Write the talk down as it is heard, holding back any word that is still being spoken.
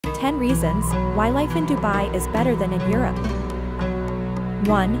10 reasons why life in Dubai is better than in Europe.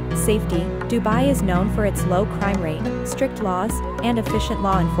 1. Safety. Dubai is known for its low crime rate, strict laws, and efficient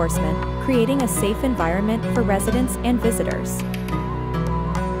law enforcement, creating a safe environment for residents and visitors.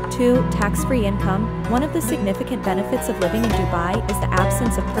 2. Tax-free income. One of the significant benefits of living in Dubai is the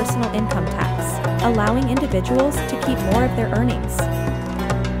absence of personal income tax, allowing individuals to keep more of their earnings.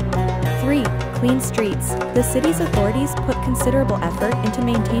 3. Clean streets. The city's authorities put considerable effort into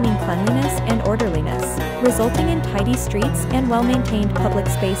maintaining cleanliness and orderliness, resulting in tidy streets and well-maintained public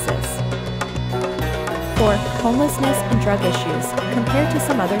spaces. 4. Homelessness and drug issues. Compared to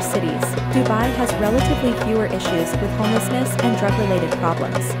some other cities, Dubai has relatively fewer issues with homelessness and drug-related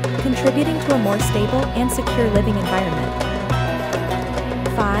problems, contributing to a more stable and secure living environment.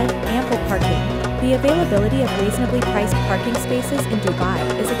 5. Ample parking. The availability of reasonably priced parking spaces in Dubai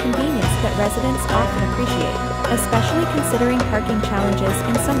is a convenience that residents often appreciate, especially considering parking challenges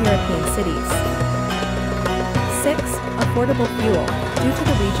in some European cities. 6. Affordable fuel. Due to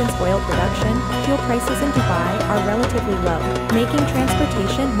the region's oil production, fuel prices in Dubai are relatively low, making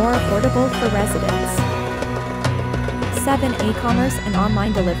transportation more affordable for residents. 7. E-commerce and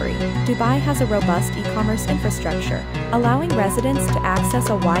online delivery. Dubai has a robust e-commerce infrastructure, allowing residents to access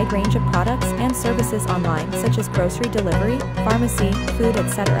a wide range of products and services online such as grocery delivery, pharmacy, food,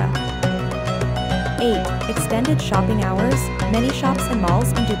 etc. 8. Extended shopping hours. Many shops and malls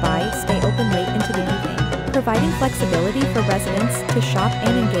in Dubai stay open late into the evening, providing flexibility for residents to shop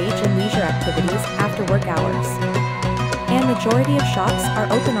and engage in leisure activities after work hours. And majority of shops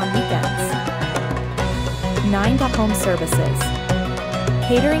are open on weekends. 9. Home services.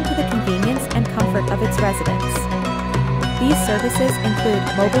 Catering to the convenience and comfort of its residents. These services include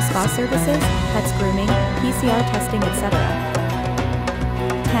mobile spa services, pets grooming, PCR testing, etc.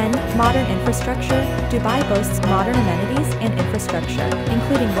 10. Modern infrastructure. Dubai boasts modern amenities and infrastructure,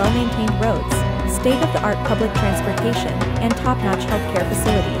 including well-maintained roads, state-of-the-art public transportation, and top-notch healthcare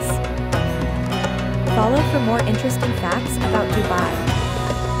facilities. Follow for more interesting facts about Dubai.